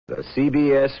The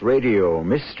CBS Radio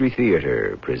Mystery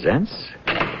Theater presents...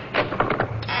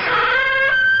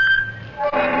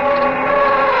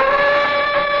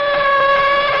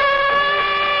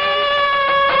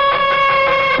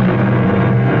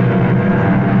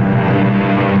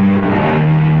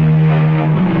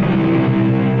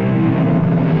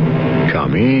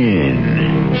 Come in.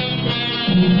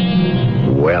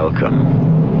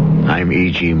 Welcome. I'm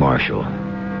E.G. Marshall.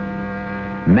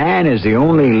 Man is the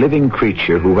only living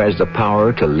creature who has the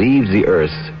power to leave the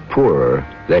earth poorer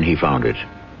than he found it.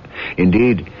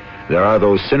 Indeed, there are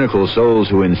those cynical souls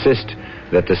who insist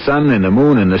that the sun and the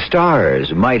moon and the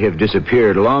stars might have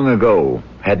disappeared long ago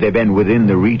had they been within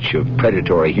the reach of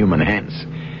predatory human hands.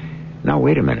 Now,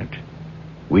 wait a minute.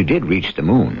 We did reach the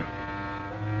moon.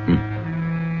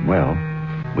 Well,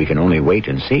 we can only wait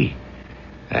and see.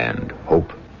 And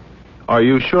hope. Are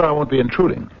you sure I won't be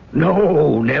intruding?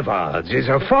 No, never. These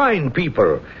are fine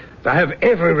people. I have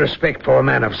every respect for a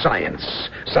man of science,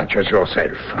 such as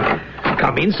yourself.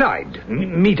 Come inside.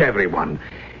 Meet everyone.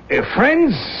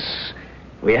 Friends,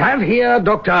 we have here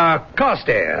Dr.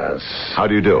 Carstairs. How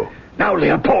do you do? Now,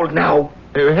 Leopold, now.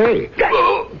 Hey.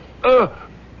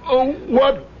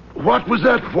 What was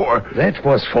that for? That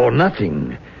was for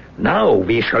nothing. Now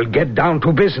we shall get down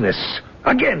to business.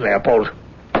 Again, Leopold.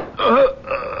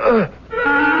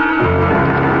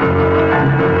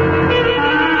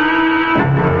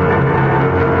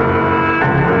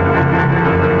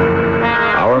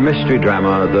 Our mystery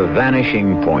drama, The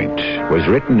Vanishing Point, was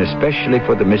written especially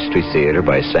for the Mystery Theater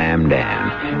by Sam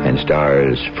Dan and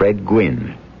stars Fred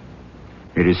Gwynne.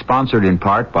 It is sponsored in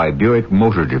part by Buick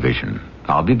Motor Division.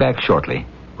 I'll be back shortly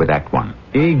with Act One.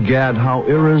 Egad, how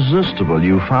irresistible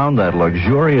you found that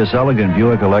luxurious, elegant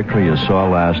Buick Electra you saw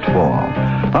last fall.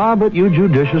 But you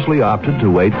judiciously opted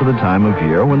to wait for the time of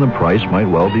year when the price might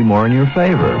well be more in your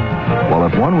favor. Well,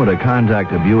 if one were to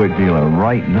contact a Buick dealer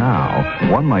right now,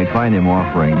 one might find him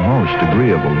offering most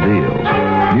agreeable deals.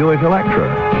 Buick Electra.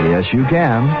 Yes, you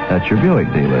can. That's your Buick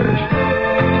dealers.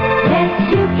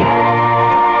 Yes, you can.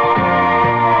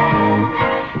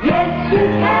 Yes, you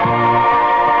can.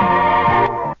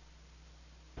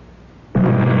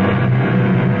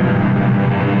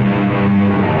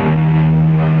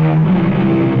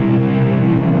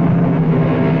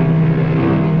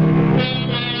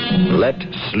 Let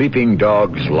sleeping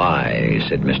dogs lie,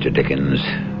 said Mr. Dickens,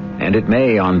 and it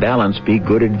may, on balance, be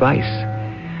good advice.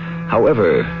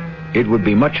 However, it would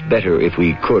be much better if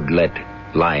we could let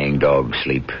lying dogs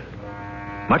sleep.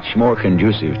 Much more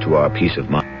conducive to our peace of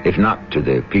mind, if not to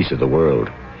the peace of the world.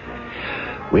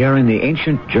 We are in the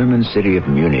ancient German city of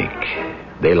Munich.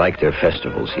 They like their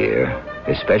festivals here,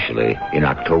 especially in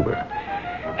October.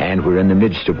 And we're in the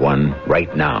midst of one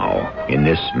right now, in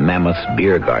this mammoth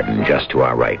beer garden just to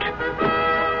our right.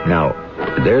 Now,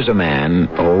 there's a man,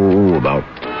 about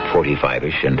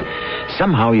 45-ish, and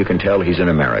somehow you can tell he's an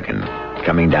American,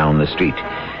 coming down the street.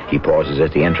 He pauses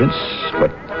at the entrance,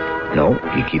 but no,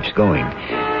 he keeps going.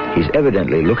 He's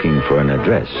evidently looking for an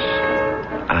address.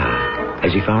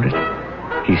 Has he found it?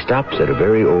 He stops at a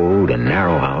very old and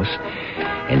narrow house,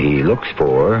 and he looks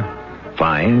for,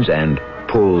 finds, and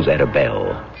pulls at a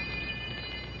bell.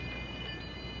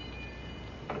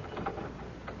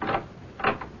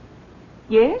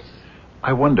 Yes?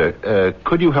 I wonder,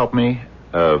 could you help me?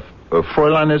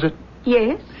 Fräulein, is it?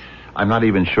 Yes? I'm not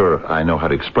even sure I know how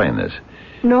to explain this.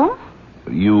 No?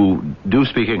 You do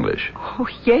speak English? Oh,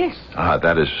 yes.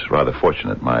 That is rather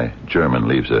fortunate. My German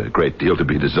leaves a great deal to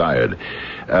be desired.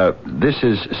 This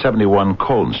is 71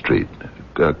 Kohlen Street.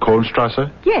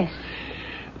 Kohlenstrasse? Yes.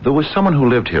 There was someone who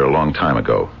lived here a long time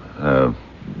ago.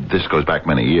 This goes back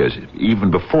many years,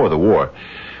 even before the war.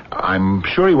 I'm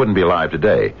sure he wouldn't be alive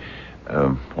today.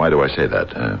 Why do I say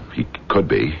that? He could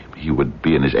be. He would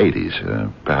be in his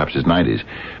 80s, perhaps his 90s.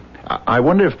 I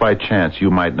wonder if by chance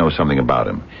you might know something about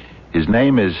him. His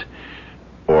name is,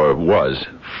 or was,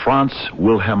 Franz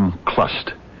Wilhelm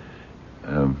Klust.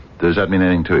 Does that mean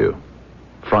anything to you?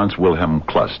 Franz Wilhelm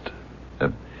Klust.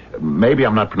 Maybe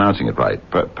I'm not pronouncing it right.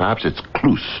 Perhaps it's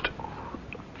Klust.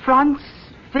 Franz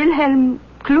Wilhelm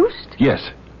Klust?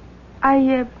 Yes.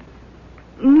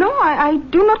 No, I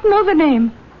do not know the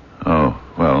name. Oh,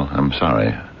 well, I'm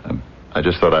sorry. I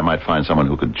just thought I might find someone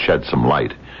who could shed some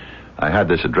light. I had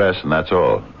this address, and that's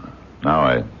all. Now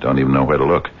I don't even know where to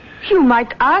look. You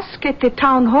might ask at the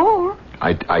town hall.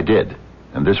 I did,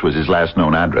 and this was his last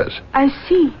known address. I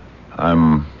see.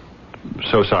 I'm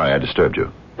so sorry I disturbed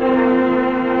you.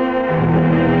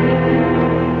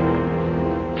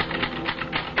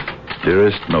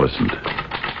 Dearest Millicent,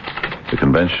 the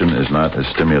convention is not as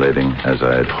stimulating as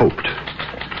I had hoped.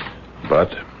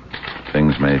 But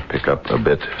things may pick up a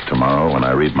bit tomorrow when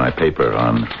I read my paper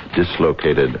on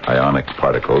dislocated ionic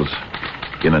particles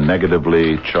in a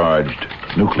negatively charged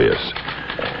nucleus.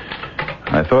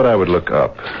 I thought I would look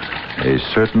up a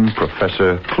certain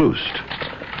Professor Kloost,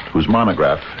 whose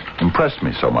monograph impressed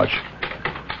me so much.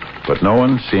 But no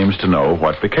one seems to know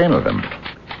what became of him.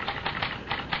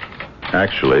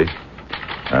 Actually,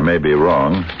 I may be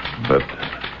wrong, but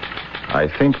I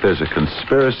think there's a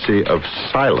conspiracy of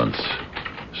silence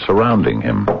surrounding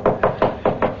him.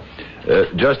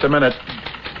 Just a minute.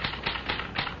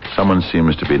 Someone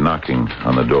seems to be knocking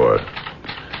on the door.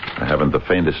 I haven't the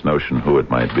faintest notion who it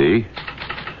might be,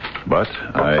 but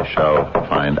I shall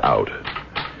find out.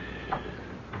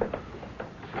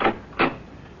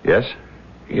 Yes?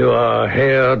 You are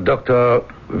Herr Dr.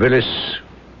 Willis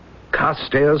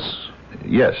Carstairs?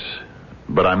 Yes,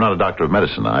 but I'm not a doctor of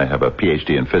medicine. I have a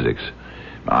Ph.D. in physics.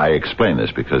 I explain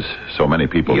this because so many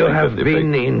people You think have that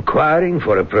been inquiring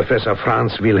for a Professor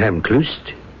Franz Wilhelm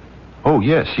Kloost? Oh,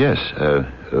 yes.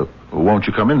 Won't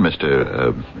you come in,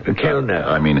 Mr. Kellner.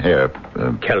 I mean, Herr.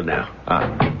 Kellner.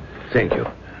 Thank you.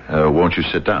 Won't you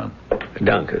sit down?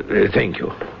 Danke. Thank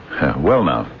you. Well,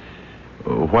 now,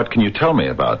 what can you tell me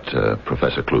about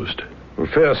Professor Kloost?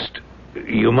 First,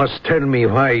 you must tell me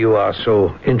why you are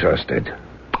so interested.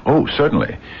 Oh,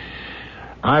 certainly.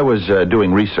 I was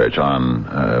doing research on,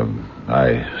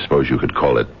 I suppose you could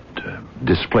call it,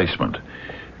 displacement.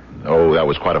 Oh, that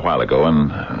was quite a while ago,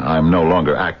 and I'm no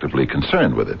longer actively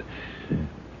concerned with it.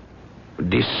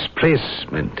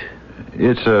 Displacement?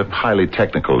 It's a highly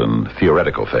technical and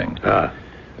theoretical thing.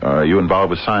 Are you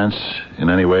involved with science in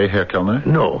any way, Herr Kellner?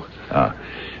 No.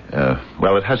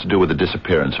 Well, it has to do with the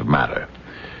disappearance of matter.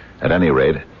 At any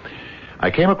rate,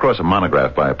 I came across a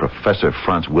monograph by Professor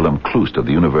Franz Wilhelm Kloost of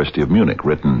the University of Munich,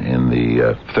 written in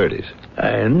the 30s.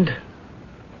 And?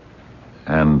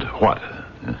 And what?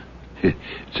 It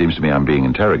seems to me I'm being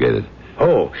interrogated.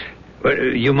 Oh, well,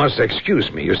 you must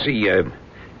excuse me. You see,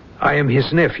 I am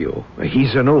his nephew.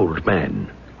 He's an old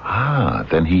man. Ah,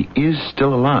 then he is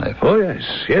still alive. Oh,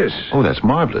 yes. Oh, that's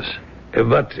marvelous.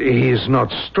 But he's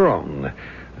not strong.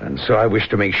 And so I wish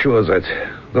to make sure that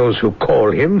those who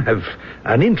call him have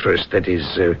an interest that is,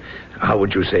 how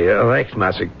would you say,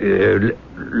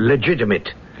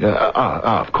 legitimate.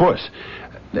 Of course.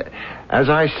 As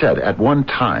I said, at one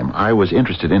time I was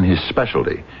interested in his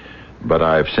specialty, but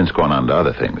I've since gone on to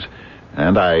other things.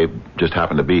 And I just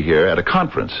happened to be here at a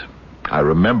conference. I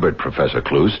remembered Professor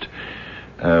Kloost.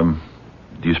 Do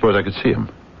you suppose I could see him?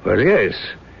 Well, yes.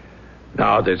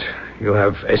 Now that you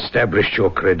have established your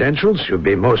credentials, you'll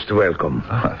be most welcome.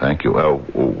 Thank you.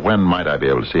 When might I be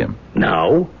able to see him?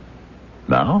 Now?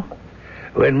 Now?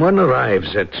 When one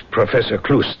arrives at Professor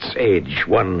Kloost's age,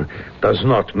 one does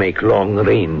not make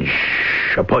long-range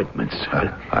appointments.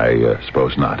 I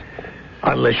suppose not.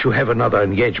 Unless you have another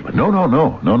engagement.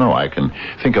 No. I can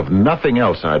think of nothing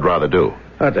else I'd rather do.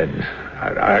 Then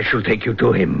I shall take you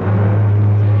to him.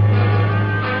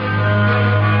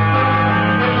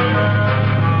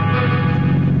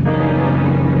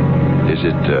 Is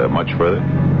it much further?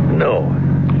 No.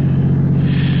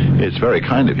 It's very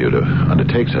kind of you to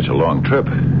undertake such a long trip.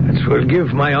 It will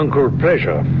give my uncle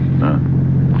pleasure.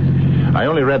 I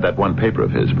only read that one paper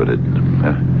of his, but it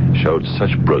showed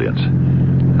such brilliance.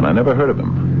 And I never heard of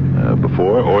him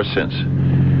before or since.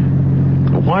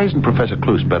 Why isn't Professor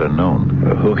Kloost better known?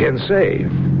 Who can say?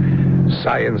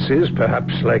 Science is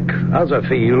perhaps like other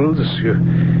fields.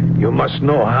 You must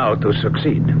know how to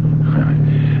succeed.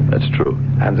 That's true.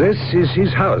 And this is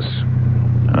his house.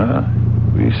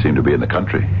 We seem to be in the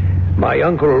country. My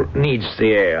uncle needs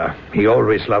the air. He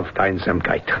always loved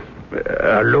Einsamkeit.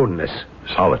 Aloneness.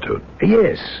 Solitude.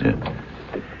 Yes. Yeah.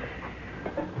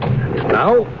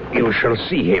 Now you shall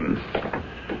see him.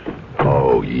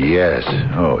 Oh, yes.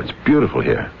 Oh, it's beautiful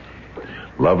here.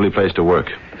 Lovely place to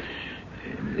work.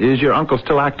 Is your uncle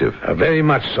still active? Very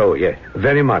much so, yeah.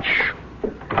 Very much.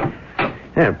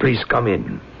 Please come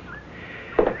in.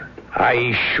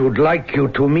 I should like you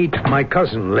to meet my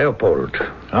cousin, Leopold.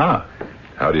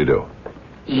 How do you do?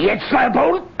 Yes,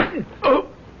 Leopold.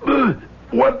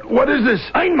 What is this?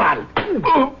 Einmal.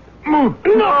 No,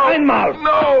 einmal.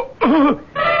 No.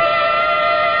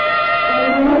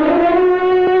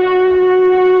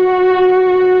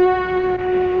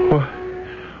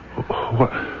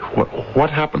 What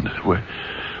happened?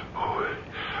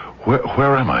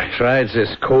 Where am I? Try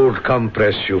this cold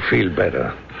compress. You feel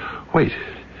better. Wait.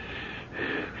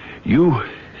 You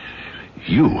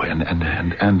and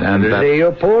that...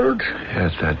 Leopold?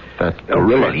 Yes, that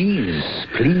gorilla.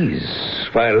 Please.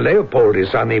 While Leopold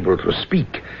is unable to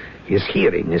speak, his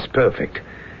hearing is perfect.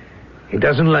 He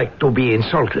doesn't like to be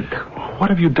insulted. What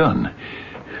have you done?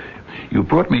 You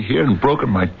brought me here and broken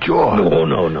my jaw.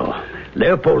 No.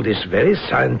 Leopold is very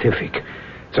scientific.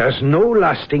 There's no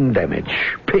lasting damage.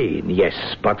 Pain, yes,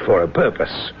 but for a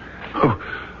purpose. Oh,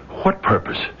 what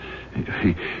purpose?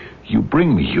 You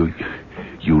bring me, you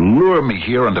lure me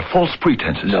here under false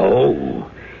pretenses. No,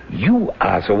 you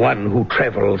are the one who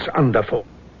travels under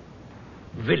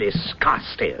Willis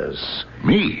Carstairs.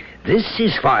 Me? This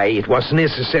is why it was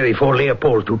necessary for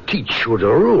Leopold to teach you the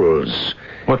rules.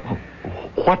 What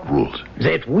rules?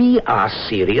 That we are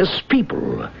serious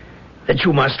people. That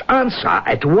you must answer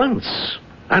at once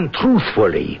and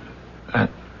truthfully.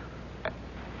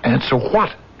 Answer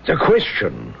what? The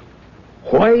question.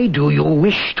 Why do you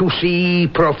wish to see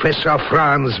Professor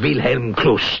Franz Wilhelm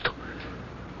Klust?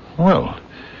 Well,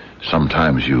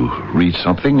 sometimes you read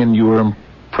something and you are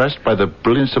impressed by the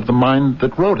brilliance of the mind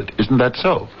that wrote it. Isn't that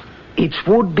so? It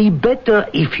would be better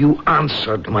if you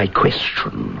answered my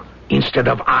question instead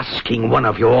of asking one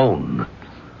of your own.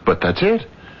 But that's it.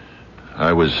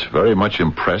 I was very much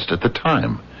impressed at the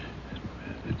time.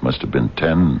 It must have been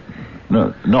 10...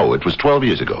 No, it was 12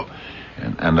 years ago.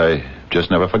 And I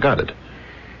just never forgot it.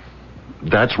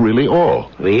 That's really all.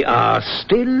 We are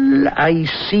still, I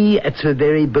see, at the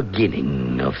very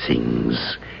beginning of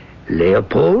things.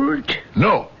 Leopold?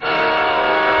 No.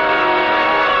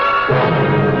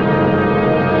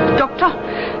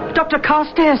 Dr.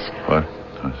 Carstairs. What?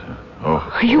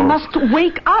 You must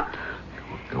wake up.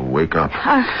 Wake up.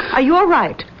 Are you all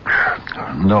right?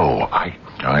 No,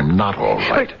 I'm not all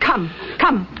right. Come.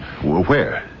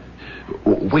 Where?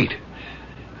 Wait.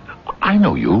 I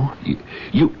know you.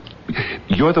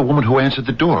 You're the woman who answered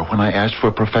the door when I asked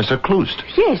for Professor Klust.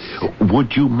 Yes.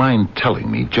 Would you mind telling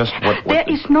me just what... There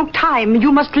is no time.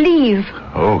 You must leave.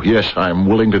 Oh, yes, I'm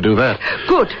willing to do that.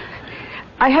 Good.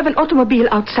 I have an automobile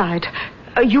outside.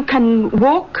 You can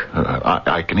walk?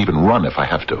 I can even run if I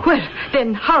have to. Well,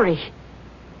 then hurry.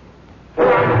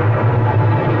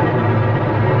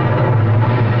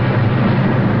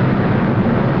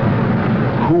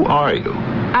 Who are you?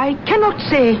 I cannot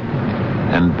say.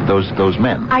 And those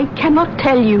men? I cannot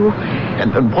tell you.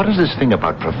 And what is this thing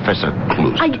about Professor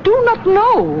Klust? I do not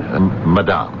know.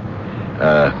 Madame,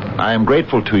 I am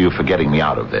grateful to you for getting me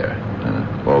out of there.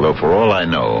 Although for all I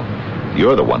know,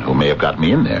 you're the one who may have got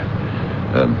me in there.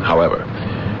 However,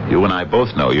 you and I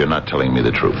both know you're not telling me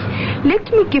the truth.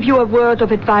 Let me give you a word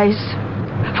of advice.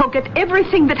 Forget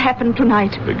everything that happened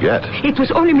tonight. Forget? It was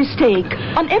only a mistake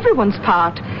on everyone's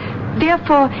part.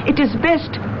 Therefore, it is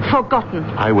best forgotten.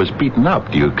 I was beaten up.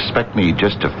 Do you expect me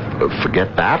just to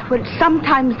forget that? Well,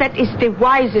 sometimes that is the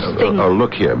wisest thing.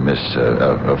 Look here, Miss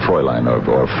Fräulein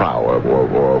or Frau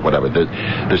or whatever.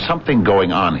 There's something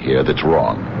going on here that's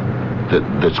wrong.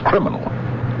 That's criminal.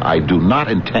 I do not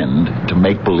intend to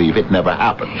make believe it never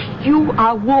happened. You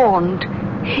are warned.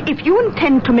 If you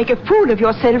intend to make a fool of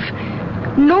yourself,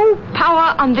 no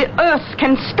power on the earth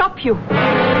can stop you.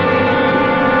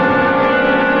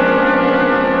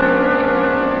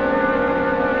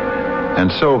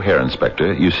 And so, Herr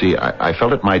Inspector, you see, I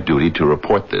felt it my duty to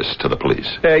report this to the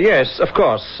police. Yes, of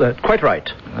course. Quite right.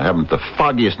 I haven't the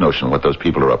foggiest notion what those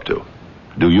people are up to.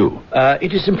 Do you?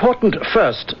 It is important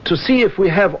first to see if we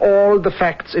have all the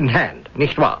facts in hand,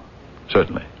 nicht wahr?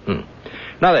 Certainly.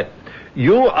 Now then,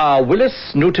 you are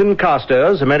Willis Newton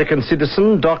Carstairs, American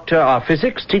citizen, doctor of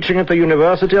physics, teaching at the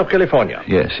University of California.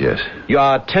 Yes. You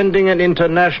are attending an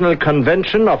international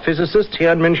convention of physicists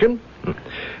here in München.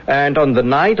 And on the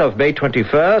night of May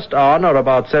 21st, on or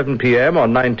about 7 p.m.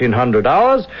 on 1900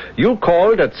 hours, you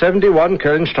called at 71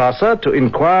 Kölnstrasse to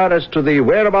inquire as to the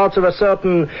whereabouts of a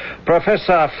certain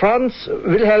Professor Franz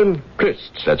Wilhelm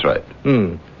Klust. That's right.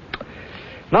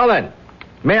 Now then,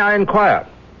 may I inquire,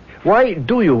 why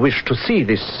do you wish to see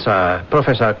this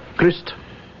Professor Klust?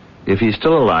 If he's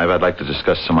still alive, I'd like to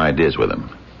discuss some ideas with him.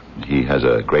 He has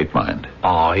a great mind.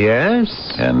 Oh,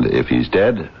 yes? And if he's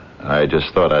dead, I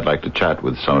just thought I'd like to chat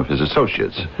with some of his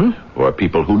associates or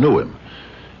people who knew him.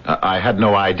 I had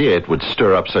no idea it would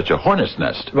stir up such a hornet's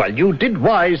nest. Well, you did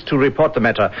wise to report the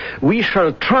matter. We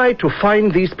shall try to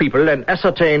find these people and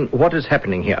ascertain what is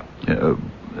happening here.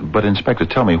 But, Inspector,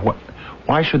 tell me,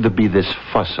 why should there be this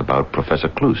fuss about Professor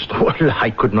Klust? Well,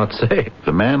 I could not say.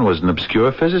 The man was an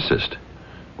obscure physicist.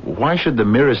 Why should the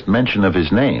merest mention of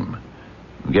his name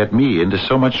get me into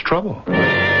so much trouble?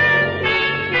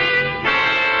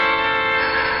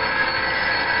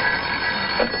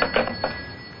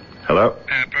 Hello?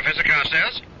 Professor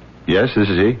Carstairs? Yes, this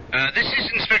is he. This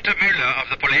is Inspector Mueller of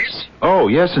the police. Oh,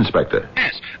 yes, Inspector.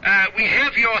 Yes. We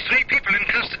have your 3 people in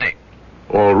custody.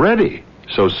 Already?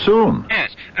 So soon?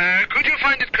 Yes. Could you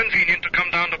find it convenient to come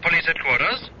down to police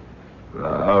headquarters?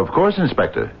 Of course,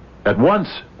 Inspector. At once.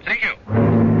 Thank you.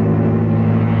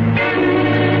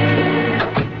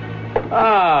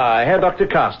 Ah, Herr Dr.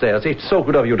 Carstairs, it's so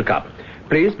good of you to come.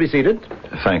 Please be seated.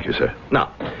 Thank you, sir.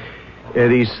 Now,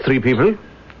 these three people,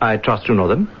 I trust you know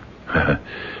them.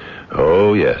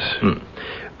 Oh, yes.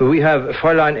 We have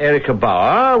Fräulein Erika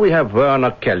Bauer, we have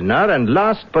Werner Kellner, and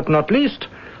last but not least,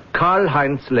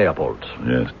 Karl-Heinz Leopold.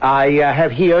 Yes. I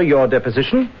have here your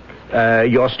deposition,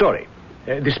 your story,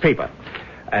 this paper.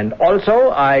 And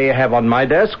also, I have on my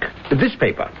desk this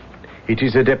paper. It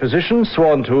is a deposition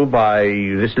sworn to by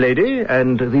this lady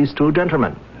and these two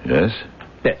gentlemen. Yes?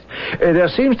 Yes. There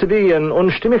seems to be an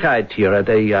Unstimmigkeit here,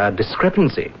 a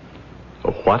discrepancy.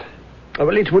 A what?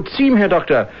 Well, it would seem, Herr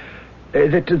Doctor,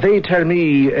 that they tell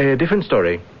me a different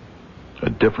story. A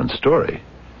different story?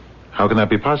 How can that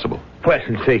be possible? Well,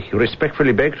 they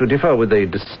respectfully beg to differ with a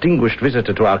distinguished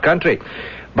visitor to our country.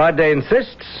 But they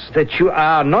insist that you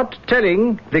are not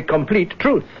telling the complete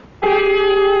truth.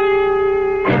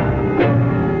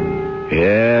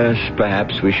 Yes,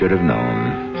 perhaps we should have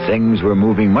known. Things were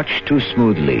moving much too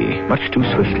smoothly, much too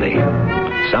swiftly.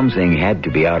 Something had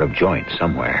to be out of joint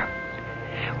somewhere.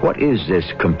 What is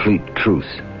this complete truth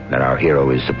that our hero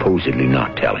is supposedly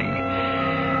not telling?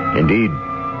 Indeed,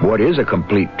 what is a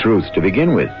complete truth to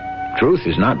begin with? Truth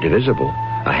is not divisible.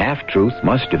 A half-truth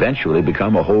must eventually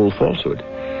become a whole falsehood.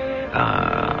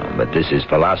 But this is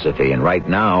philosophy, and right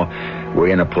now we're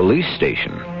in a police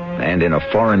station, and in a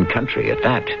foreign country at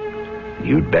that.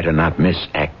 You'd better not miss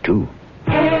Act 2.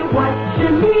 Hey, what you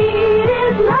need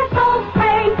is Lysol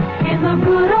spray in the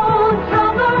good old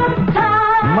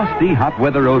summertime. Musty hot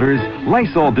weather odors,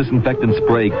 Lysol disinfectant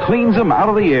spray cleans them out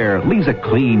of the air, leaves a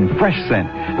clean, fresh scent.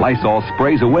 Lysol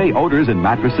sprays away odors in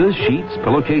mattresses, sheets,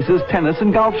 pillowcases, tennis,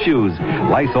 and golf shoes.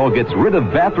 Lysol gets rid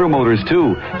of bathroom odors,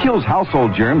 too. Kills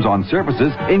household germs on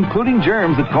surfaces, including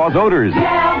germs that cause odors.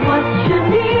 Yeah, what you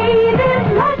need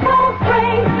is Lysol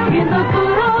spray in the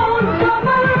good old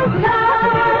summertime.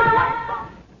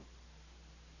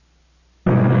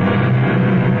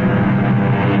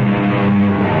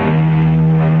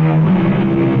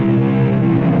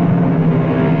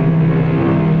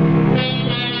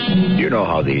 You know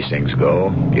how these things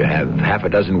go. You have half a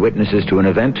dozen witnesses to an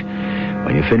event.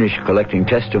 When you finish collecting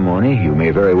testimony, you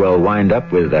may very well wind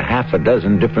up with a half a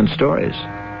dozen different stories.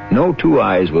 No two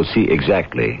eyes will see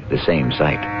exactly the same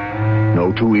sight.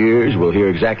 No two ears will hear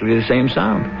exactly the same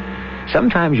sound.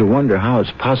 Sometimes you wonder how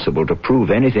it's possible to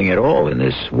prove anything at all in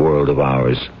this world of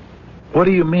ours. What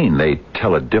do you mean they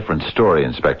tell a different story,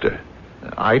 Inspector?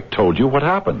 I told you what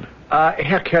happened.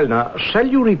 Herr Kellner, shall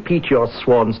you repeat your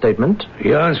sworn statement?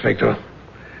 Yeah, Inspector.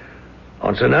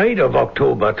 On the night of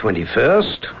October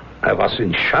 21st, I was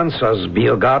in Schanzer's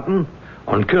beer garden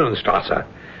on Kölnstrasse.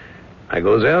 I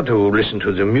go there to listen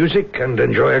to the music and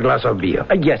enjoy a glass of beer.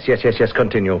 Yes,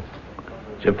 continue.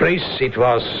 The place, it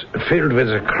was filled with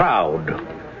a crowd.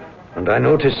 And I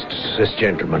noticed this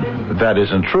gentleman. That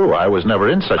isn't true. I was never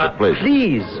in such a place.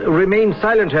 Please, remain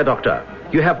silent, Herr Doctor.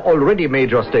 You have already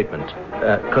made your statement.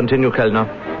 Continue, Kellner.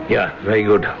 Yeah, very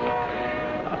good.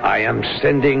 I am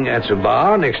standing at the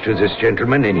bar next to this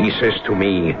gentleman, and he says to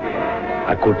me,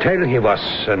 I could tell he was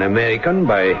an American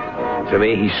by the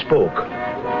way he spoke.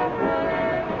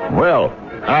 Well,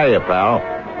 hiya, pal.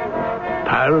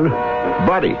 Pal?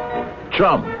 Buddy.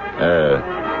 Chum.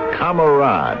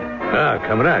 Comrade. Ah,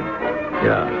 comrade.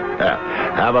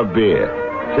 Yeah. Have a beer.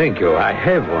 Thank you. I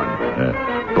have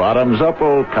one. Bottoms up,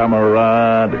 old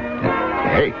comrade.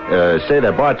 Hey, say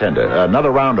there, bartender, another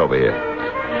round over here.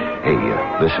 Hey,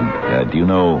 listen, do you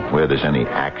know where there's any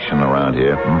action around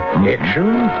here?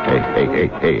 Action?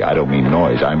 Hey, I don't mean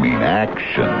noise, I mean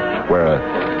action. Where a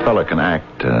fella can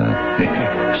act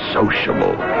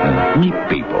sociable, meet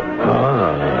people.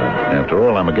 After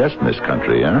all, I'm a guest in this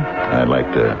country, huh? I'd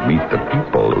like to meet the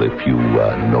people if you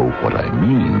know what I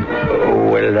mean.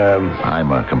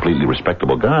 I'm a completely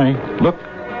respectable guy. Look,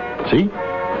 see?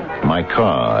 My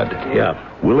card. Yeah.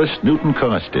 Willis Newton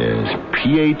Carstairs,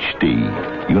 Ph.D.,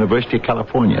 University of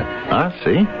California.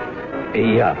 See?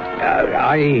 Yeah.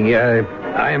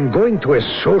 I am going to a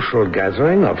social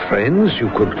gathering of friends. You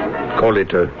could call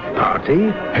it a party.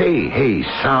 Hey,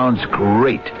 sounds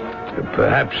great.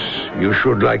 Perhaps you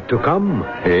should like to come.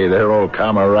 Hey there, old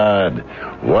comrade.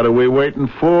 What are we waiting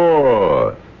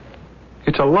for?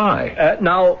 It's a lie.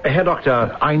 Now, Herr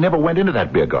Doctor... I never went into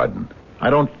that beer garden. I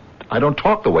don't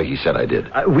talk the way he said I did.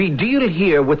 We deal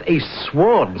here with a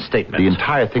sworn statement. The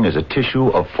entire thing is a tissue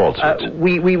of falsehoods.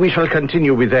 We shall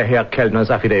continue with Herr Kellner's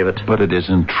affidavit. But it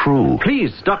isn't true.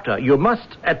 Please, Doctor, you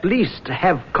must at least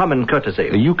have common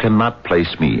courtesy. You cannot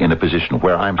place me in a position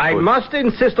where I'm supposed... I must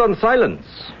insist on silence.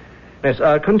 Yes,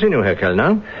 continue, Herr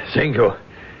Kellner. Thank you.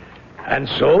 And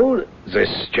so,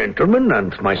 this gentleman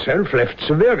and myself left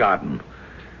the beer garden.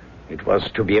 It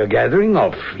was to be a gathering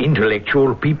of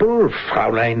intellectual people.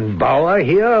 Fräulein Bauer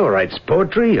here writes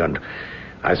poetry, and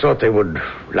I thought they would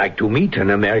like to meet an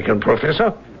American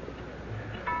professor.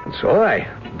 And so I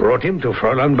brought him to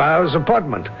Fräulein Bauer's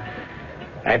apartment.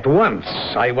 At once,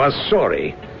 I was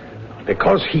sorry,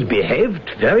 because he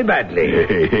behaved very badly.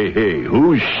 Hey,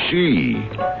 who's she?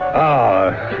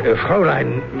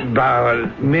 Fräulein Bauer,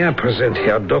 may I present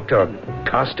Herr Dr.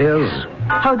 Carstairs?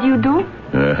 How do you do?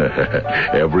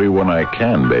 Everyone I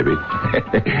can, baby.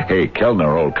 Hey,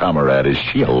 Kellner, old comrade, is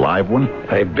she a live one?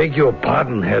 I beg your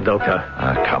pardon, Herr Doctor.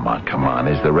 Come on.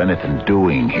 Is there anything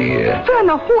doing here?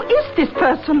 Werner, who is this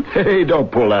person? Hey, don't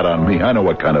pull that on me. I know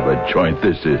what kind of a joint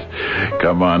this is.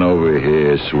 Come on over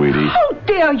here, sweetie. How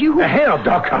dare you? Herr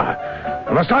Doctor,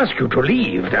 I must ask you to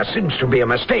leave. There seems to be a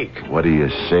mistake. What do you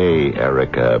say,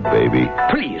 Erica, baby?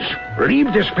 Please,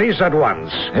 leave this place at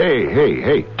once.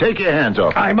 Hey, take your hands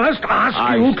off. I must ask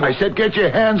you to... I said get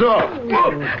your hands off.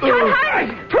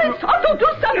 Karl-Heinz! Prince Otto, do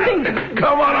something!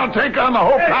 Come on, I'll take on the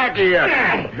whole pack here.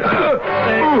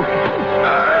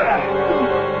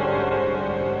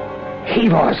 He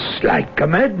was like a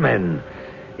madman.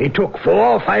 It took 4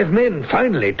 or 5 men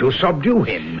finally to subdue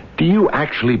him. Do you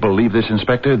actually believe this,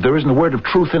 Inspector? There isn't a word of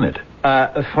truth in it.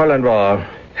 Fräulein Bauer,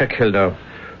 Herr Kellner,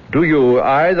 do you,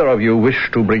 either of you,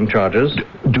 wish to bring charges?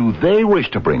 Do they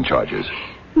wish to bring charges?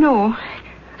 No.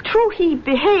 True, he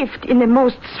behaved in the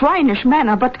most swinish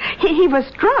manner, but he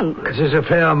was drunk. This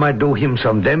affair might do him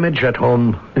some damage at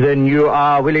home. Then you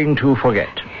are willing to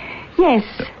forget? Yes.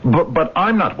 But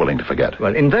I'm not willing to forget.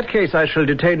 Well, in that case, I shall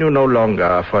detain you no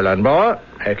longer, Fräulein Bauer,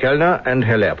 Herr Kellner, and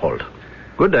Herr Leopold.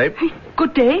 Good day.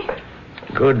 Good day.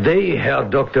 Good day, Herr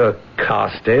Dr.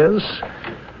 Carstairs.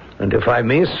 And if I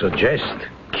may suggest,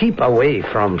 keep away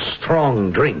from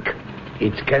strong drink.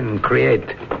 It can create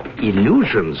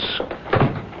illusions.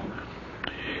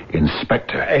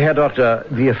 Inspector. Herr Doctor,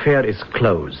 the affair is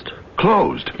closed.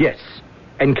 Closed? Yes.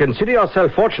 And consider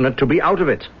yourself fortunate to be out of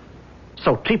it.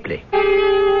 So cheaply.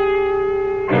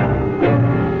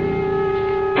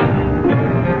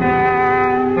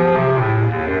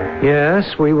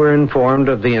 Yes, we were informed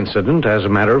of the incident, as a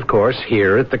matter of course,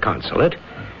 here at the consulate.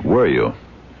 Were you?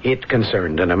 It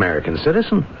concerned an American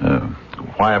citizen.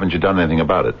 Why haven't you done anything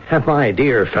about it? My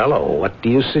dear fellow, what do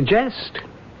you suggest?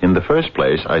 In the first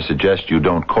place, I suggest you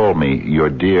don't call me your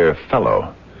dear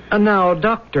fellow. Now,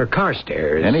 Dr.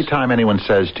 Carstairs... Anytime anyone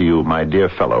says to you, my dear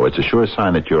fellow, it's a sure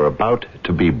sign that you're about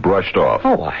to be brushed off.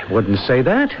 Oh, I wouldn't say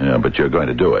that. Yeah, but you're going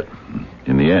to do it.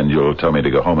 In the end, you'll tell me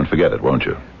to go home and forget it, won't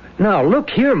you? Now, look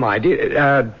here, my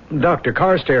dear... Dr.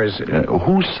 Carstairs...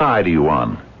 whose side are you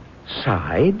on?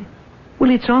 Side?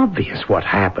 Well, it's obvious what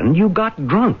happened. You got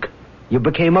drunk. You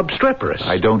became obstreperous.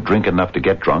 I don't drink enough to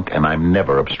get drunk, and I'm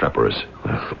never obstreperous.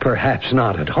 Well, perhaps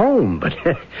not at home, but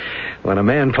when a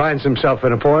man finds himself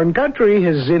in a foreign country,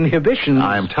 his inhibitions...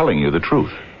 I'm telling you the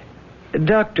truth.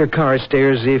 Dr.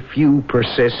 Carstairs, if you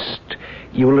persist,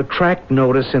 you'll attract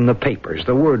notice in the papers.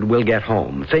 The word will get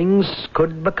home. Things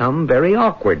could become very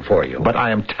awkward for you. But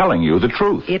I am telling you the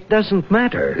truth. It doesn't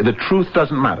matter. The truth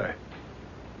doesn't matter.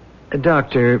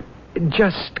 Doctor...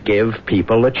 just give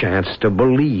people a chance to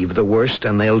believe the worst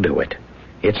and they'll do it.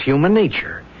 It's human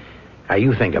nature. Now,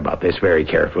 you think about this very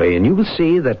carefully and you will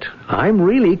see that I'm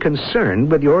really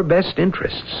concerned with your best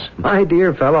interests. My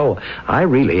dear fellow, I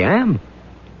really am.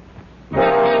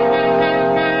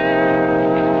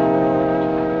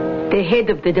 The head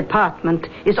of the department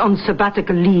is on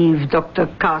sabbatical leave, Dr.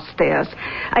 Carstairs.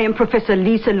 I am Professor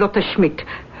Lisa Lotte-Schmidt.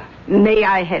 May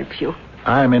I help you?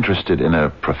 I'm interested in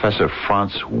a Professor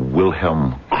Franz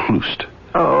Wilhelm Klust.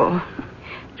 Oh,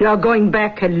 you are going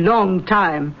back a long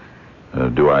time.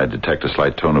 Do I detect a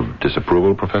slight tone of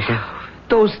disapproval, Professor?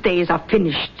 Those days are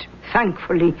finished,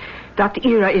 thankfully. That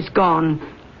era is gone.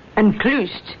 And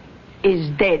Klust is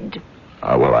dead.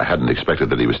 Well, I hadn't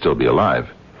expected that he would still be alive.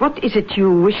 What is it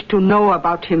you wish to know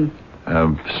about him?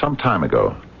 Some time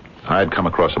ago, I had come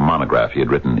across a monograph he had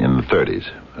written in the 30s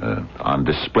on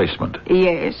displacement.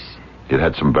 Yes. It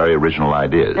had some very original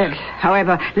ideas.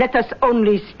 However, let us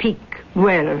only speak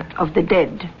well of the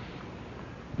dead.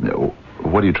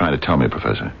 What are you trying to tell me,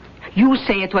 Professor? You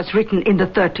say it was written in the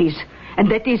 30s,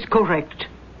 and that is correct.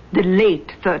 The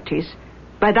late 30s.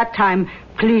 By that time,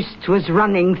 Klust was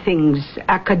running things,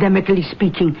 academically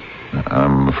speaking.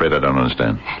 I'm afraid I don't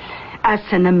understand. As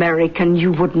an American,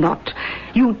 you would not.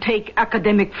 You take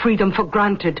academic freedom for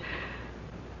granted.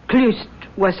 Klust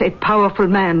was a powerful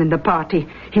man in the party.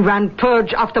 He ran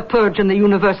purge after purge in the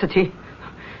university.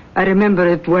 I remember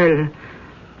it well.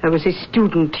 I was a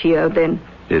student here then.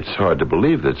 It's hard to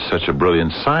believe that such a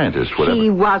brilliant scientist would He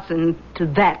ever...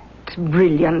 wasn't that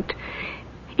brilliant.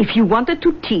 If you wanted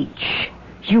to teach,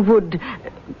 you would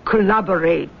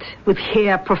collaborate with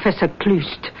Herr Professor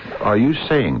Klust. Are you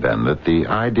saying, then, that the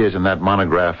ideas in that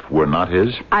monograph were not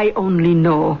his? I only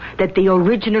know that the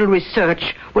original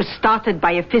research was started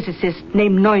by a physicist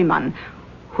named Neumann,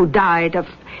 who died of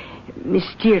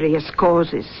mysterious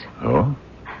causes. Oh?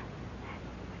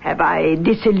 Have I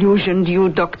disillusioned you,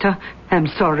 Doctor? I'm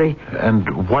sorry.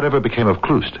 And whatever became of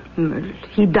Klust?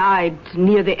 He died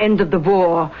near the end of the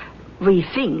war, we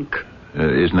think.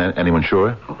 Isn't anyone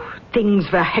sure?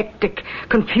 Things were hectic,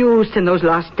 confused in those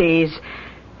last days.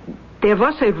 There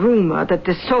was a rumor that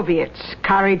the Soviets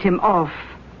carried him off.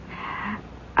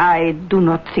 I do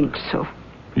not think so.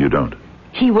 You don't?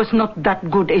 He was not that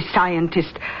good a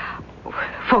scientist.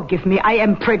 Forgive me, I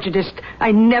am prejudiced.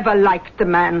 I never liked the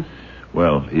man.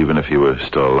 Well, even if he were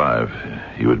still alive,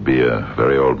 he would be a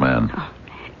very old man.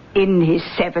 In his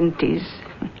 70s.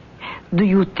 Do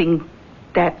you think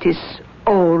that is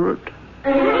old?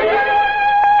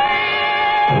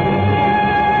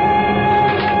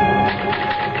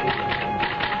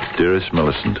 Dearest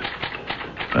Millicent,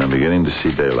 I'm beginning to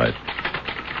see daylight.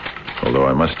 Although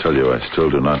I must tell you, I still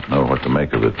do not know what to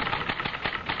make of it.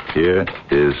 Here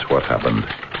is what happened.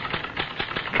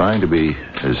 Trying to be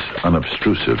as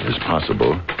unobtrusive as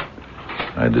possible,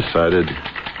 I decided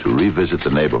to revisit the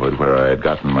neighborhood where I had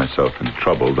gotten myself into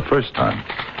trouble the first time.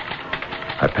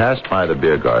 I passed by the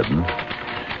beer garden,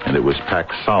 and it was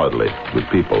packed solidly with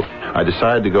people. I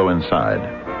decided to go inside.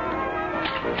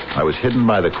 I was hidden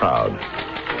by the crowd,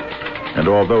 and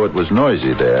although it was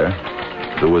noisy there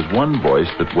was one voice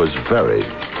that was very,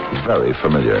 very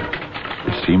familiar.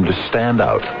 It seemed to stand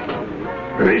out.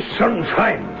 Listen,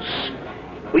 friends.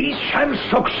 We shall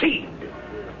succeed.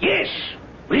 Yes,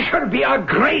 we shall be a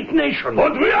great nation.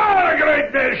 But we are a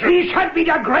great nation. We shall be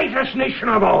the greatest nation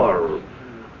of all.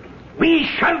 We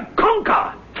shall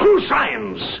conquer through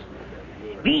science.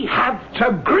 We have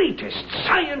the greatest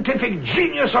scientific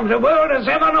genius of the world has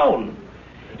ever known.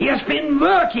 He has been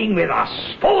working with us,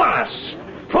 for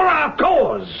our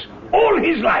cause, all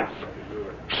his life.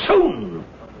 Soon,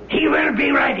 he will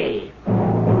be ready.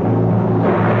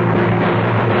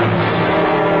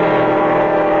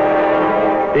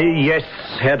 Yes,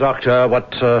 Herr Doctor,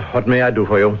 what may I do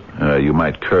for you? You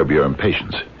might curb your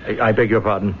impatience. I beg your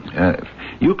pardon?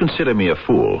 You consider me a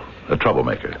fool, a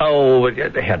troublemaker. Oh,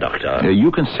 Herr Doctor.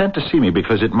 You consent to see me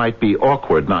because it might be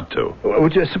awkward not to.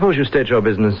 Would you suppose you state your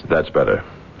business? That's better.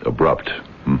 Abrupt.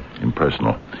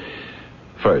 Impersonal.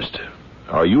 First,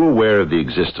 are you aware of the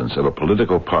existence of a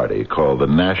political party called the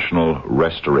National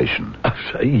Restoration?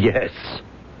 Yes.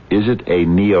 Is it a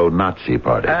neo-Nazi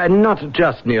party? Not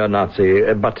just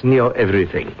neo-Nazi, but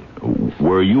neo-everything.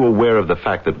 Were you aware of the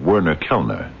fact that Werner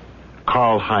Kellner,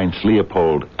 Karl-Heinz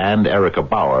Leopold, and Erika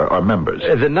Bauer are members?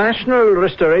 The National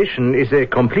Restoration is a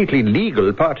completely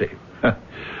legal party.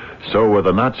 So were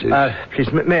the Nazis.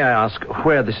 Please, may I ask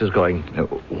where this is going?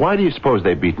 Why do you suppose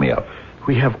they beat me up?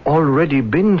 We have already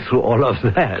been through all of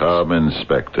that. Come,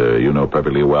 Inspector. You know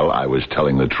perfectly well I was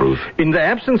telling the truth. In the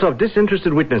absence of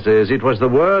disinterested witnesses, it was the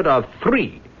word of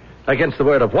 3 against the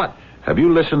word of 1. Have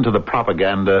you listened to the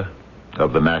propaganda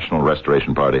of the National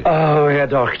Restoration Party? Oh, Herr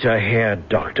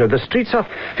Doctor. The streets are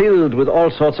filled with all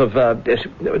sorts of...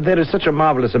 there is such a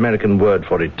marvelous American word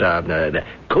for it.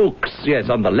 Kooks, yes,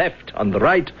 on the left, on the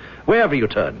right, wherever you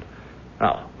turn.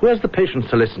 Now, who has the patience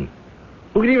to listen?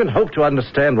 Who can even hope to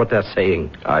understand what they're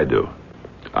saying? I do.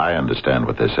 I understand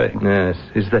what they're saying. Yes,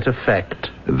 is that a fact?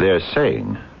 They're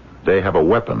saying they have a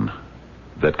weapon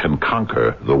that can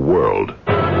conquer the world.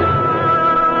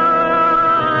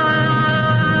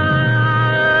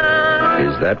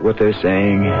 Is that what they're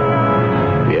saying?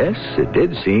 Yes, it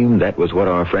did seem that was what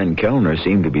our friend Kellner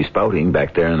seemed to be spouting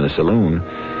back there in the saloon.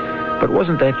 But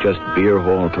wasn't that just beer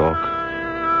hall talk?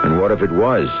 And what if it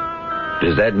was?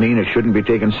 Does that mean it shouldn't be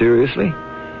taken seriously?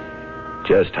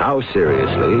 Just how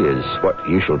seriously is what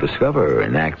you shall discover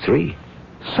in Act 3.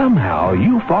 Somehow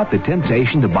you fought the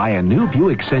temptation to buy a new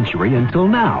Buick Century until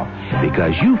now,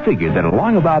 because you figured that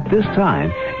along about this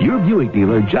time, your Buick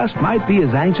dealer just might be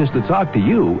as anxious to talk to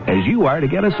you as you are to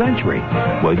get a Century.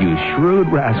 Well, you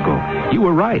shrewd rascal, you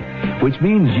were right, which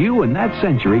means you and that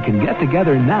Century can get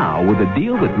together now with a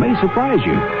deal that may surprise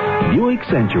you. Buick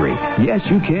Century. Yes,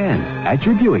 you can. At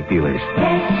your Buick dealers.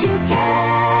 Yes, you can.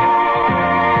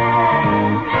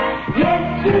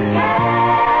 Yes, you can.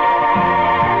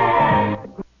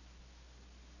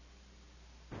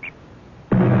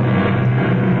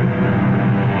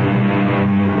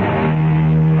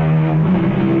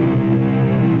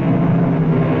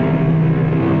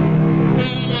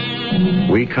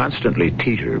 constantly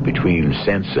teeter between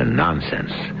sense and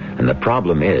nonsense. And the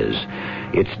problem is,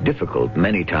 it's difficult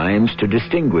many times to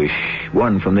distinguish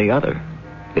one from the other,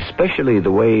 especially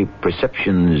the way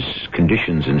perceptions,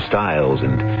 conditions, and styles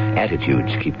and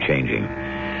attitudes keep changing.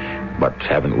 But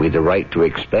haven't we the right to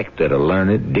expect that a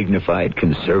learned, dignified,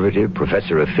 conservative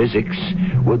professor of physics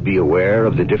would be aware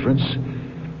of the difference?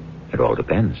 It all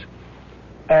depends.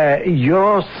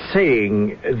 You're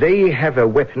saying they have a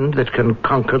weapon that can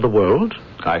conquer the world?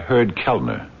 I heard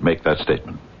Kellner make that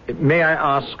statement. May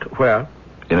I ask where?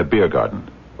 In a beer garden.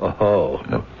 Oh.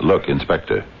 Look,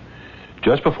 Inspector,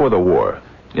 just before the war,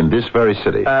 in this very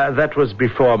city... that was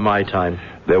before my time.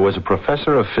 There was a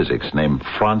professor of physics named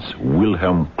Franz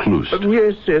Wilhelm Klust.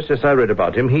 Yes, I read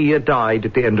about him. He died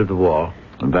at the end of the war.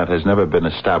 That has never been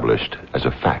established as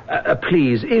a fact.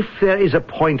 Please, if there is a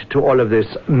point to all of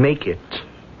this, make it.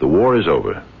 The war is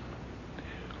over.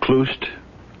 Klust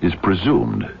is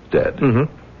presumed dead.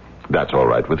 Mm-hmm. That's all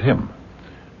right with him.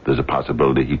 There's a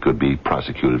possibility he could be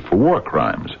prosecuted for war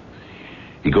crimes.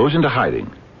 He goes into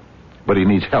hiding, but he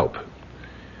needs help.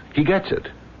 He gets it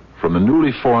from the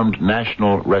newly formed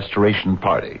National Restoration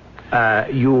Party.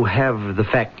 You have the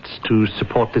facts to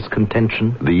support this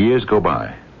contention? The years go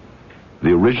by.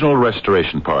 The original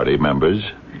Restoration Party members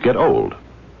get old,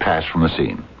 pass from the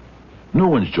scene. New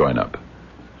ones join up.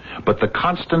 But the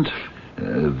constant,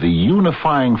 the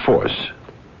unifying force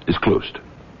is Klust.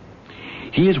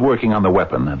 He is working on the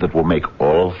weapon that will make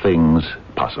all things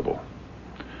possible.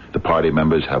 The party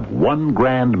members have one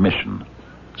grand mission: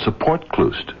 support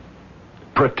Klust,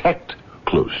 protect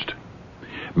Klust,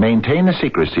 maintain a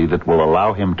secrecy that will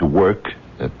allow him to work,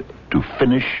 to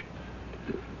finish,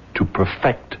 to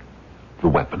perfect the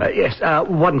weapon. Yes,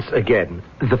 once again,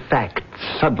 the facts.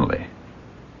 Suddenly,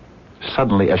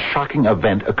 a shocking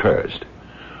event occurs.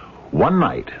 One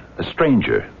night, a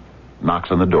stranger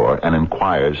knocks on the door and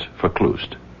inquires for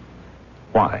Klust.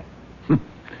 Why?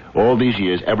 All these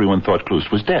years, everyone thought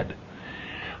Klust was dead.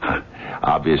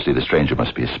 Obviously, the stranger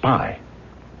must be a spy.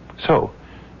 So,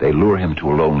 they lure him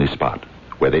to a lonely spot,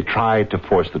 where they try to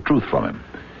force the truth from him.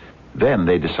 Then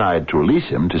they decide to release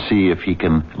him to see if he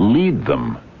can lead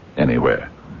them anywhere.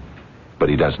 But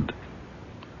he doesn't.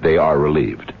 They are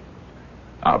relieved.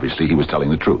 Obviously, he was telling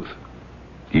the truth.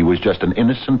 He was just an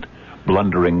innocent,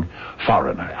 blundering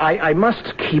foreigner. I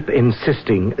must keep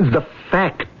insisting. The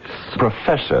facts.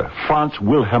 Professor Franz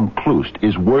Wilhelm Klust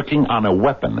is working on a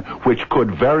weapon which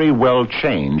could very well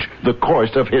change the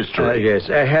course of history. Yes,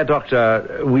 Herr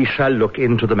Doctor, we shall look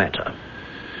into the matter.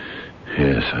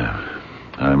 Yes,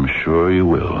 I'm sure you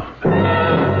will.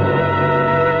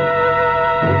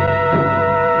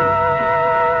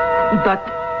 But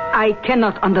I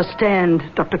cannot understand,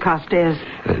 Dr. Carstairs.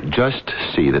 Just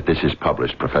see that this is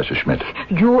published, Professor Schmidt.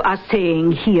 You are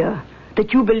saying here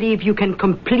that you believe you can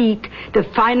complete the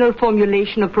final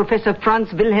formulation of Professor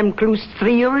Franz Wilhelm Klust's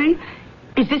theory?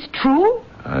 Is this true?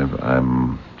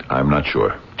 I'm not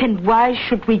sure. Then why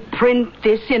should we print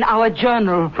this in our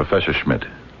journal? Professor Schmidt,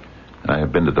 I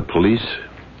have been to the police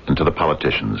and to the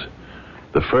politicians.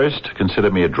 The first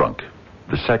consider me a drunk.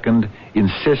 The second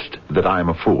insist that I'm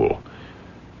a fool.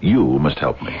 You must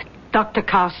help me. Dr.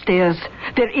 Carstairs,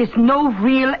 there is no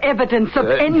real evidence of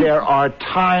any... There are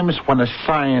times when a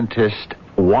scientist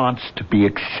wants to be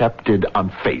accepted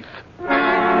on faith.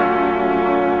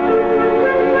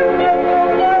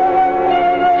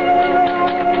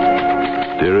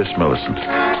 Dearest Millicent,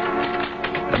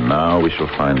 and now we shall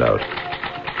find out.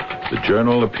 The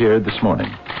journal appeared this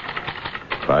morning.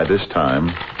 By this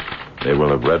time, they will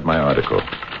have read my article.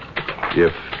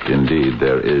 If, indeed,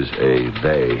 there is a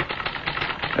they,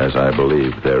 as I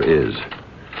believe there is.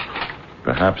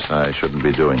 Perhaps I shouldn't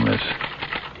be doing this,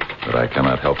 but I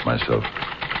cannot help myself.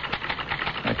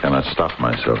 I cannot stop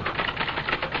myself.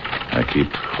 I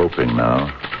keep hoping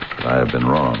now that I have been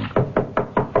wrong.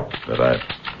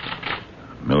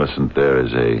 Millicent, there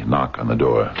is a knock on the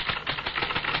door.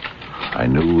 I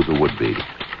knew there would be.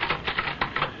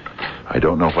 I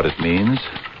don't know what it means.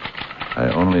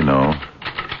 I only know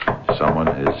someone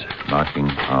is knocking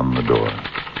on the door.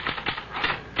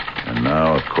 And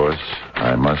now, of course,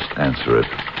 I must answer it.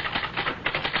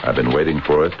 I've been waiting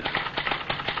for it.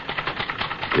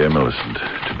 Dear Millicent,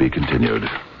 to be continued.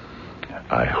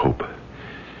 I hope.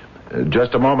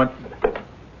 Just a moment.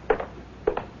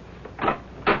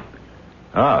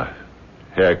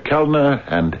 Herr Kellner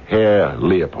and Herr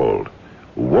Leopold.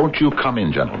 Won't you come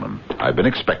in, gentlemen? I've been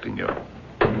expecting you.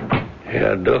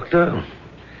 Herr Doctor,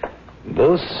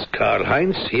 both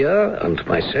Karl-Heinz here and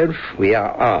myself, we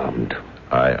are armed.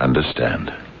 I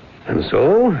understand. And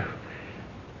so,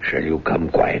 shall you come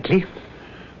quietly?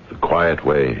 The quiet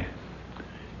way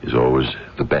is always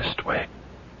the best way.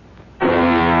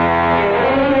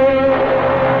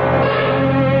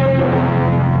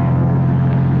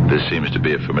 This seems to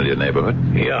be a familiar neighborhood.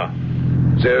 Yeah.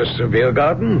 There's the beer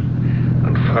garden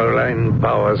and Fräulein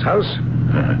Bauer's house.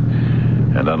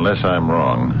 And unless I'm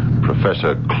wrong,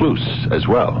 Professor Kloos as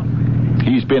well.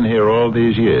 He's been here all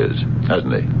these years,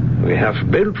 hasn't he? We have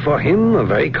built for him a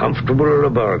very comfortable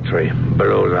laboratory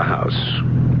below the house.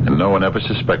 And no one ever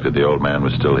suspected the old man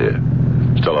was still here,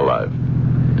 still alive.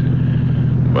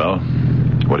 Well,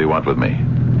 what do you want with me?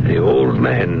 The old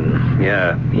man,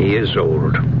 yeah, he is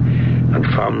old. And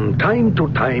from time to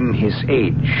time his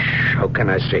age, how can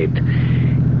I say it,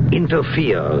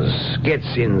 interferes,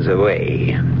 gets in the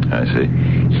way. I see.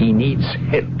 He needs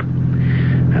help.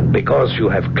 And because you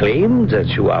have claimed that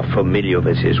you are familiar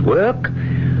with his work,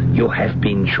 you have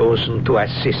been chosen to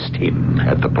assist him.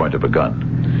 At the point of a gun.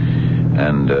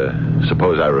 And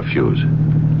suppose I refuse?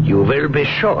 You will be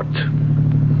shot.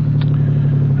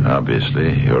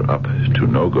 Obviously, you're up to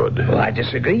no good. Oh, I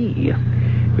disagree.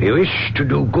 We wish to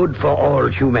do good for all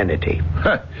humanity.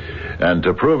 And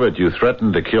to prove it, you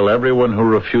threaten to kill everyone who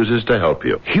refuses to help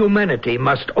you. Humanity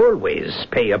must always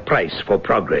pay a price for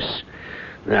progress.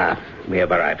 Ah, we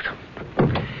have arrived.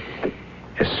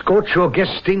 Escort your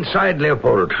guest inside,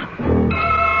 Leopold.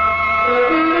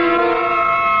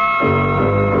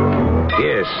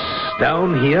 Yes,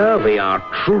 down here we are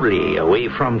truly away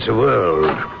from the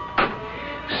world.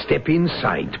 Step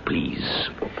inside, please.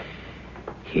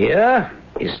 Here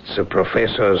is the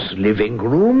professor's living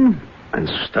room and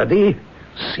study.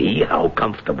 See how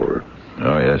comfortable.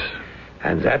 Oh, yes.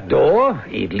 And that door,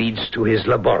 it leads to his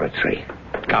laboratory.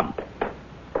 Come.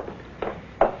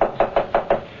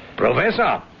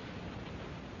 Professor!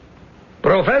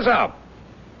 Professor!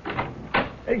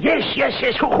 Yes.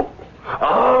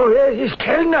 Oh, yes,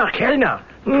 Kellner.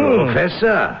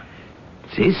 Professor,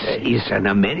 this is an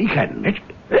American.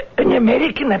 An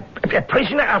American, a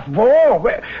prisoner of war.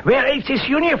 Where is his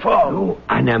uniform? Oh,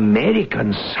 an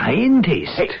American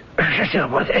scientist.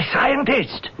 A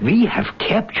scientist? We have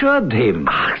captured him.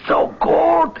 So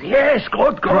good. Yes,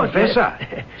 good. Professor,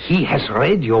 he has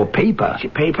read your paper.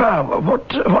 Paper?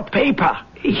 What paper?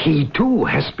 He, too,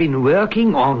 has been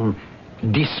working on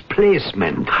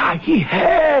displacement. He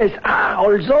has.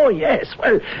 Also, yes.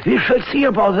 Well, we shall see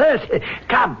about that.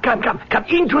 Come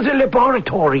into the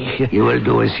laboratory. You will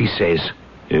do as he says.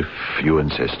 If you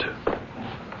insist.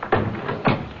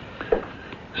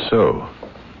 So,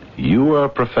 you are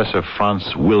Professor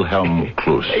Franz Wilhelm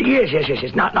Kloos.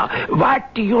 Yes. Now,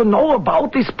 what do you know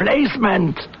about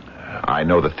displacement? I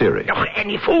know the theory.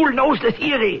 Any fool knows the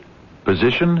theory.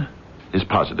 Position is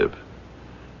positive.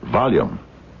 Volume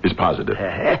is positive.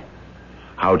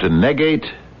 How to negate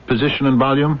position and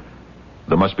volume?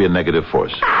 There must be a negative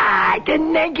force. The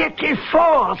negative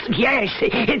force. Yes,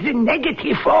 it's a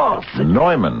negative force.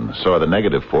 Neumann saw the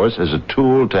negative force as a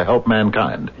tool to help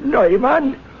mankind.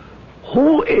 Neumann?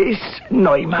 Who is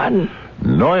Neumann?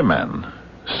 Neumann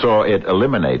saw it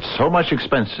eliminate so much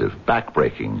expensive,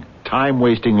 backbreaking,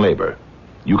 time-wasting labor.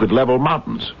 You could level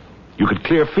mountains. You could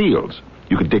clear fields.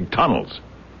 You could dig tunnels.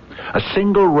 A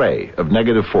single ray of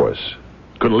negative force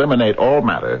could eliminate all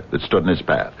matter that stood in its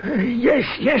path. Yes.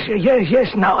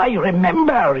 Now I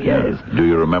remember, yes. Do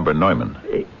you remember Neumann?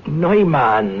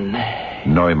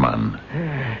 Neumann.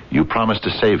 You promised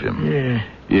to save him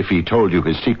if he told you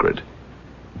his secret.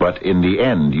 But in the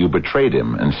end, you betrayed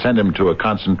him and sent him to a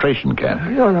concentration camp.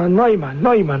 No,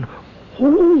 Neumann.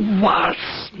 Who was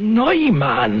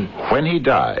Neumann? When he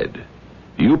died,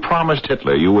 you promised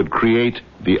Hitler you would create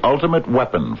the ultimate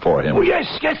weapon for him. Oh,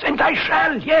 yes, and I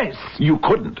shall, yes. You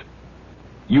couldn't.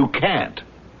 You can't.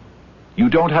 You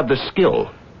don't have the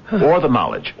skill or the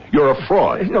knowledge. You're a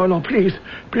fraud. No, please,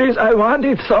 I want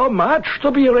it so much to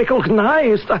be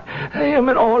recognized. I am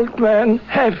an old man.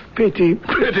 Have pity.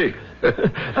 Pity?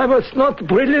 I was not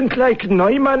brilliant like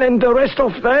Neumann and the rest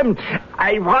of them.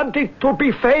 I wanted to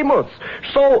be famous.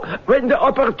 So when the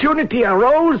opportunity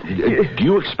arose... Do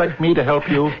you expect me to help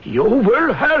you? You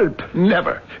will help.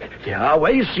 Never. There are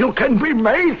ways you can be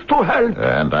made to help.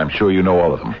 And I'm sure you know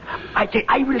all of them.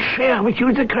 I will share with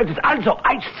you the credit. Also,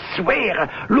 I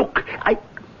swear, look,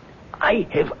 I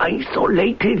have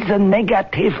isolated the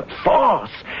negative force.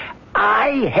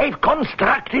 I have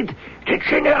constructed the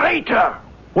generator.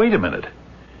 Wait a minute.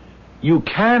 You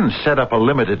can set up a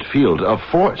limited field of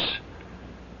force.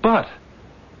 But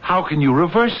how can you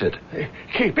reverse it?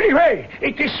 Keep it away.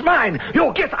 It is mine.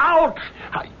 You get out.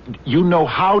 You know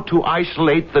how to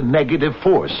isolate the negative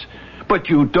force, but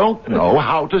you don't know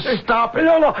how to stop it.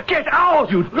 No, get out.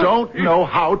 You don't know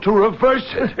how to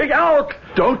reverse it. Get out.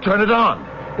 Don't turn it on.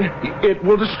 It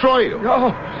will destroy you.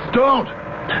 No. Don't.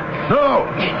 No.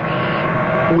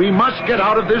 We must get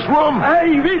out of this room. I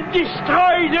will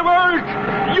destroy the world.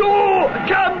 You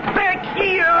come back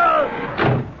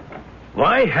here.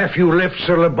 Why have you left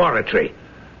the laboratory?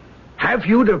 Have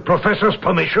you the professor's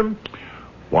permission?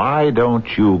 Why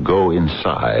don't you go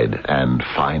inside and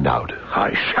find out?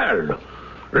 I shall.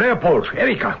 Leopold,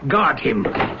 Erika, guard him.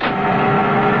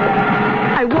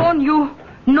 I warn you,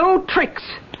 no tricks.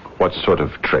 What sort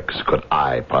of tricks could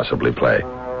I possibly play?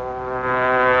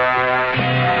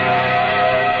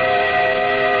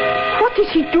 What is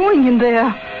he doing in there?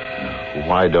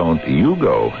 Why don't you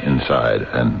go inside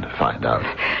and find out?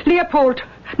 Leopold,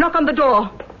 knock on the door.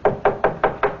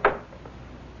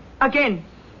 Again.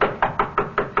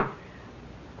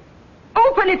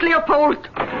 Open it, Leopold.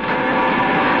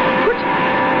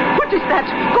 What is that?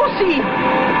 Go see.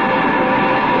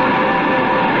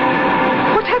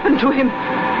 What happened to him?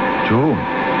 To whom?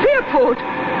 Leopold,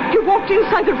 you walked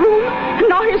inside the room, and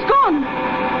now he's gone.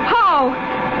 How?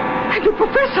 And the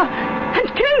professor, and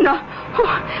Kellner.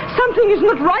 Oh, something is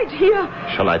not right here.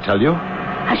 Shall I tell you?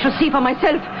 I shall see for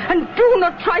myself, and do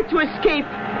not try to escape.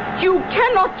 You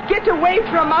cannot get away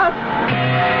from us.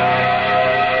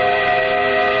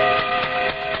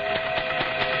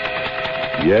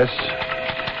 Yes,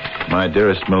 my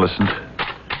dearest Millicent.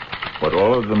 What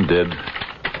all of them did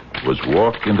was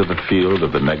walk into the field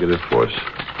of the negative force,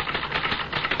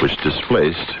 which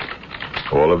displaced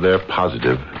all of their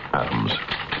positive atoms.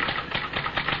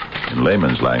 In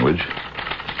layman's language,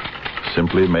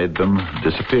 simply made them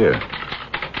disappear.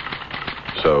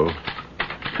 So,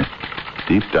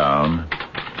 deep down,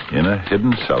 in a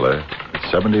hidden cellar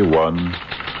at 71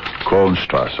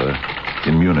 Kohlenstrasse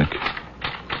in Munich,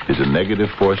 is a negative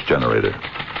force generator,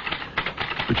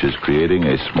 which is creating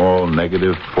a small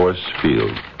negative force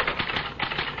field,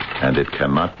 and it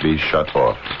cannot be shut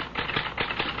off.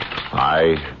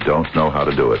 I don't know how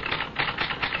to do it.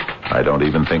 I don't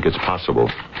even think it's possible.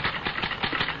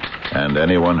 And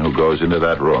anyone who goes into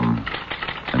that room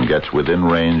and gets within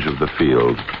range of the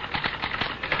field,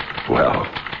 well,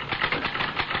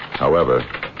 however,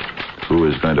 who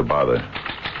is going to bother?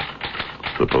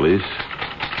 The police?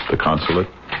 The consulate?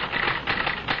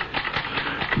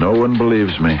 No one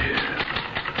believes me.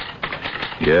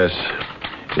 Yes,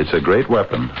 it's a great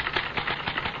weapon.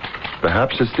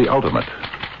 Perhaps it's the ultimate.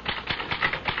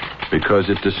 Because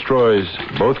it destroys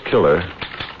both killer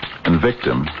and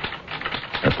victim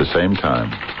at the same time.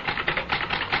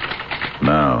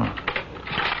 Now,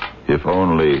 if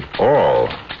only all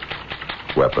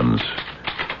weapons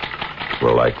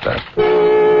were like that.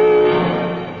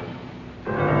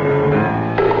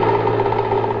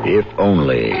 If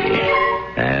only.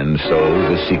 And so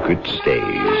the secret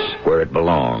stays where it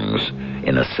belongs,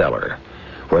 in a cellar,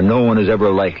 where no one is ever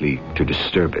likely to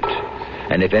disturb it.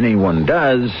 And if anyone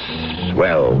does,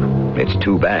 well, it's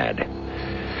too bad.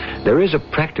 There is a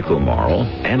practical moral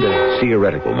and a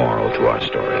theoretical moral to our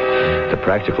story. The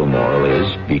practical moral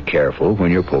is be careful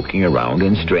when you're poking around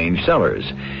in strange cellars.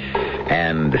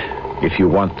 And if you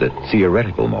want the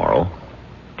theoretical moral,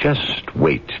 just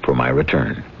wait for my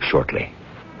return shortly.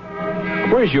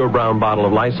 Where's your brown bottle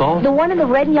of Lysol? The one in the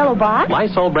red and yellow box?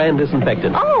 Lysol brand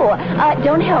disinfectant. Oh,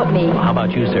 don't help me. Well, how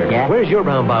about you, sir? Yeah? Where's your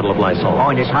brown bottle of Lysol? Oh,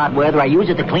 in this hot weather, I use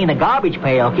it to clean a garbage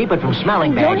pail. Keep it from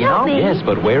smelling bad, Don't you know? help me. Yes,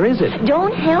 but where is it?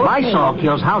 Don't help Lysol me.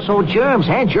 kills household germs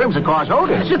and germs that cause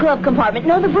odors. The glove compartment.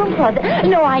 No, the broom closet.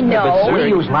 No, I know. But, sir, We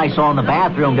use Lysol in the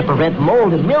bathroom to prevent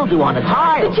mold and mildew on the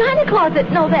tiles. The china closet.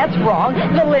 No, that's wrong.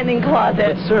 The linen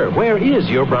closet. But, sir, where is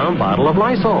your brown bottle of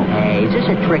Lysol? Hey, is this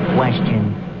a trick question?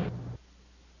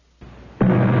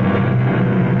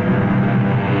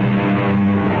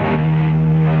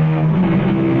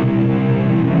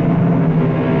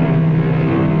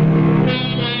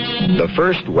 The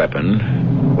first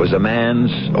weapon was a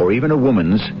man's or even a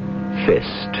woman's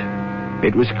fist.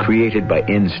 It was created by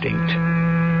instinct.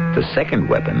 The second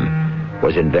weapon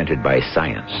was invented by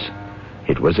science.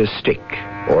 It was a stick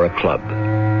or a club.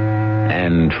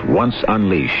 And once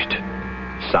unleashed,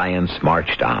 science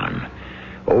marched on.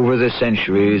 Over the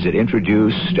centuries, it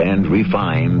introduced and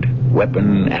refined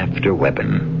weapon after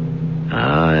weapon.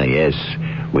 Ah, yes,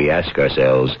 we ask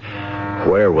ourselves,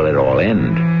 where will it all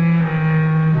end?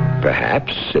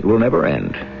 Perhaps it will never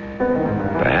end.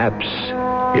 Perhaps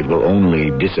it will only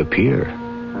disappear.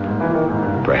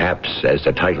 Perhaps, as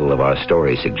the title of our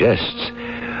story suggests,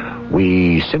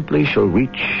 we simply shall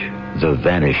reach the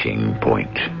vanishing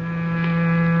point.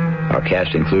 Our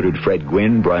cast included Fred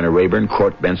Gwynn, Bryna Rayburn,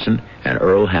 Court Benson, and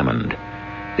Earl Hammond.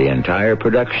 The entire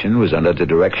production was under the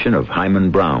direction of Hyman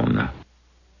Brown.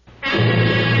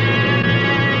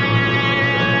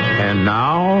 And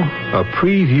Now, a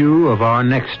preview of our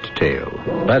next tale.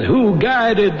 But who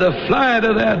guided the flight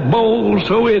of that bowl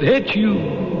so it hit you?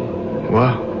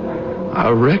 Well, I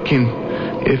reckon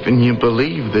if you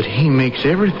believe that he makes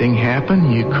everything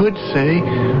happen, you could say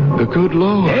the good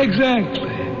Lord. Exactly.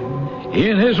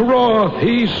 In his wrath,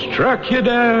 he struck you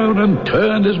down and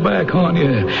turned his back on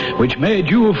you, which made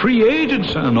you a free agent,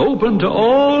 son, open to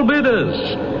all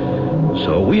bidders.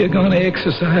 So we are going to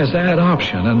exercise that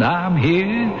option, and I'm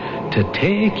here to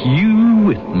take you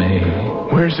with me.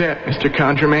 Where's that, Mr.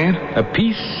 Conjurman? A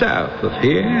piece south of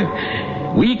here.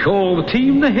 We call the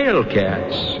team the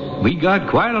Hellcats. We got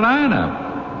quite a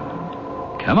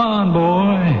lineup. Come on,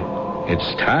 boy.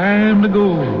 It's time to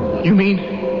go. You mean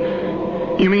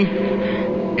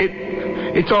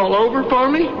it's all over for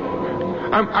me?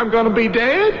 I'm going to be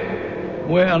dead?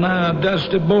 Well, now,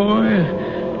 Dusty boy,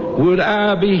 would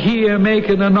I be here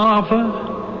making an offer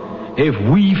if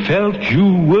we felt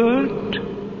you would?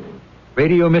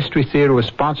 Radio Mystery Theater was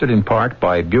sponsored in part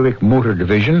by Buick Motor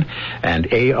Division and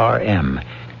ARM,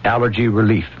 Allergy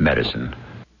Relief Medicine.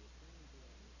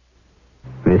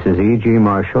 This is E.G.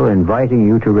 Marshall inviting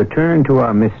you to return to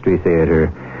our Mystery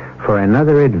Theater for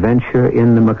another adventure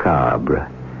in the macabre.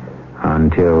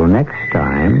 Until next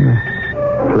time,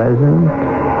 pleasant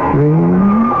dreams.